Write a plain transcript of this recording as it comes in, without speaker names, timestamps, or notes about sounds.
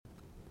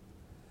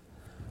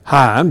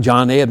Hi, I'm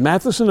John Ed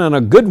Matheson, and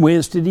a good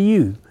Wednesday to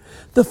you.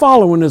 The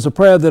following is a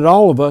prayer that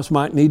all of us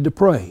might need to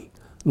pray.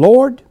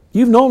 Lord,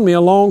 you've known me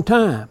a long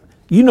time.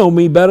 You know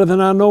me better than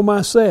I know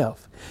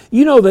myself.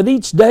 You know that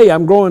each day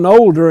I'm growing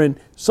older and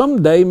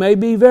someday may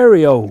be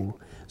very old.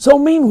 So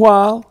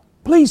meanwhile,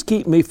 please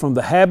keep me from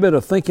the habit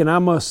of thinking I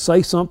must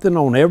say something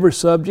on every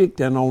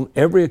subject and on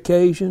every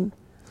occasion.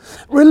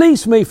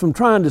 Release me from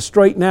trying to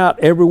straighten out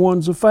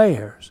everyone's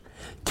affairs.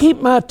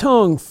 Keep my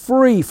tongue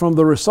free from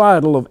the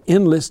recital of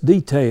endless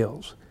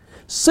details.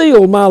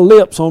 Seal my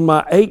lips on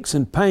my aches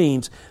and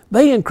pains.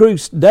 They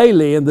increase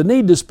daily, and the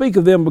need to speak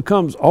of them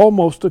becomes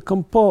almost a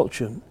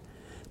compulsion.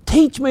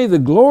 Teach me the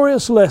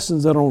glorious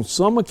lessons that on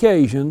some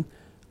occasion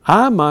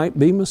I might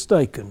be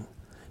mistaken.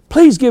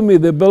 Please give me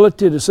the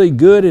ability to see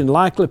good in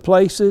likely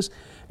places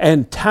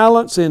and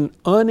talents in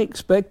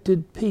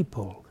unexpected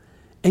people.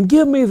 And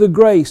give me the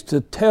grace to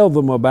tell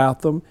them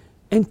about them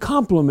and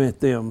compliment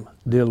them,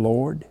 dear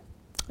Lord.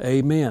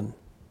 Amen.